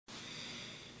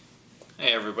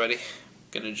Hey everybody,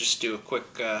 gonna just do a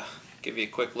quick, give you a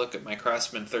quick look at my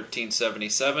Crosman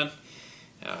 1377.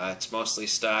 It's mostly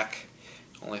stock.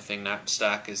 Only thing not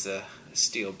stock is the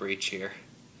steel breech here.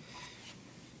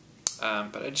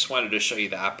 But I just wanted to show you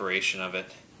the operation of it.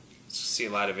 You see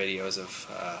a lot of videos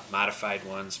of modified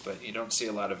ones, but you don't see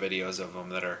a lot of videos of them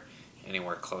that are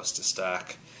anywhere close to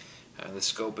stock. The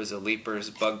scope is a Leaper's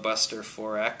Bugbuster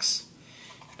 4X.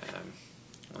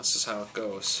 This is how it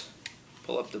goes.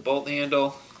 Pull up the bolt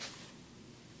handle,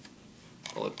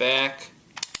 pull it back,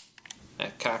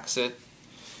 that cocks it.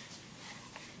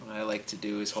 What I like to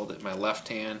do is hold it in my left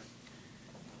hand,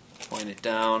 point it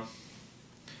down,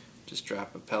 just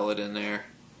drop a pellet in there.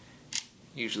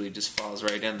 Usually just falls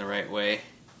right in the right way.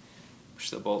 Push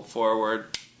the bolt forward,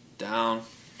 down.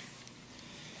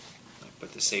 I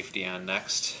put the safety on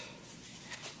next.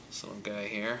 This little guy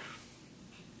here.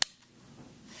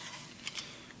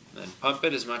 And then pump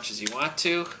it as much as you want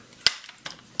to.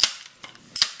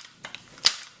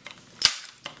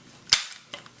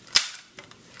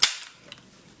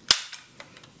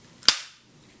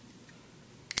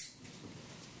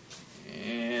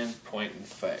 And point and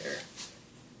fire.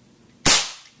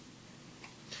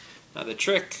 Now the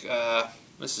trick,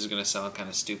 this is going to sound kind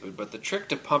of stupid, but the trick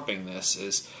to pumping this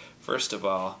is, first of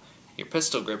all, your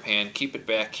pistol grip hand, keep it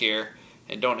back here,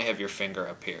 and don't have your finger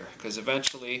up here, because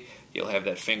eventually you'll have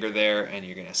that finger there and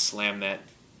you're going to slam that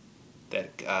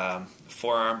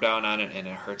forearm down on it and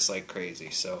it hurts like crazy.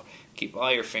 So keep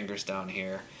all your fingers down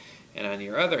here, and on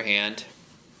your other hand,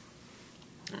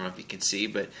 I don't know if you can see,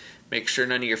 but make sure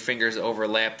none of your fingers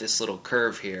overlap this little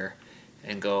curve here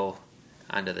and go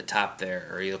onto the top there,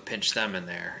 or you'll pinch them in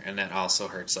there, and that also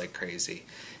hurts like crazy.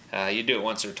 You do it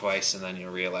once or twice and then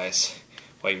you'll realize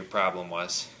what your problem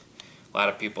was. A lot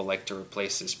of people like to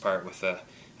replace this part with a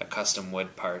custom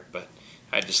wood part, but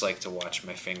I just like to watch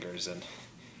my fingers and,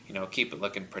 you know, keep it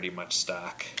looking pretty much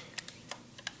stock.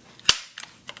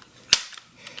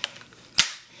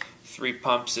 3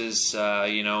 pumps is,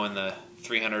 you know, in the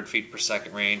 300 feet per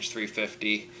second range,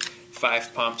 350.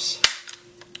 5 pumps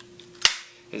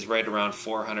is right around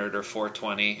 400 or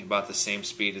 420, about the same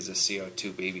speed as a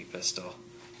CO2 baby pistol.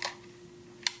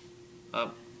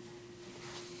 Let's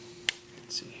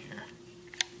see here.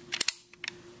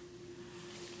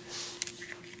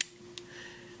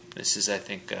 This is, I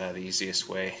think, the easiest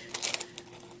way.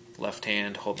 Left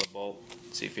hand, hold the bolt.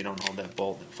 See if you don't hold that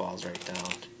bolt, it falls right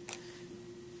down.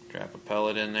 Drop a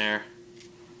pellet in there,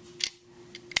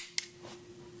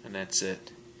 and that's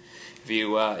it.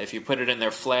 If you put it in there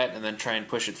flat and then try and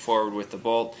push it forward with the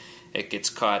bolt, it gets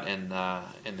caught in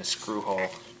the screw hole.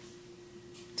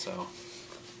 So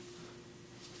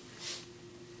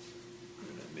I'm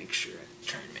gonna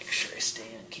try and make sure I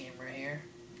stay on camera here.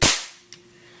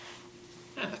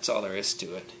 That's all there is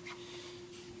to it.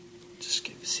 Just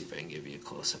see if I can give you a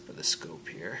close-up of the scope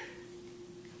here.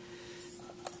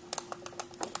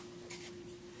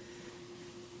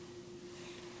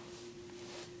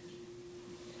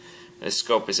 This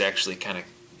scope is actually kind of,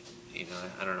 you know,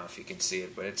 I don't know if you can see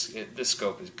it, but this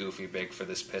scope is goofy big for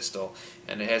this pistol,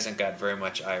 and it hasn't got very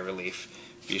much eye relief.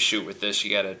 If you shoot with this, you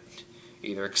got to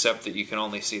either accept that you can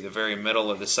only see the very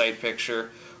middle of the sight picture,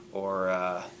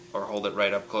 or hold it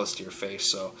right up close to your face.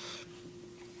 So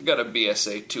got a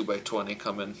BSA 2x20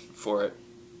 coming for it.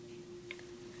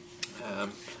 I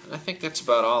think that's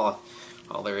about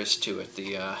all there is to it.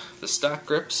 The stock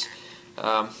grips,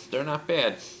 they're not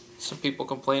bad. Some people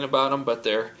complain about them, but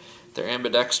they're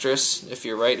ambidextrous. If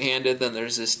you're right-handed, then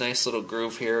there's this nice little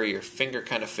groove here. Your finger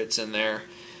kind of fits in there,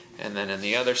 and then on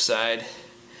the other side,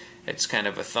 it's kind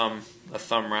of a thumb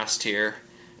rest here.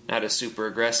 Not a super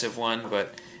aggressive one,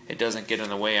 but it doesn't get in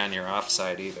the way on your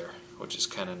offside either, which is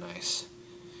kind of nice.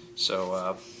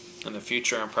 So in the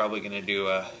future, I'm probably going to do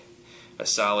a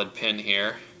solid pin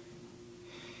here,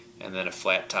 and then a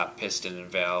flat top piston and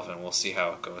valve, and we'll see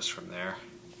how it goes from there.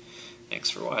 Thanks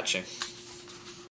for watching.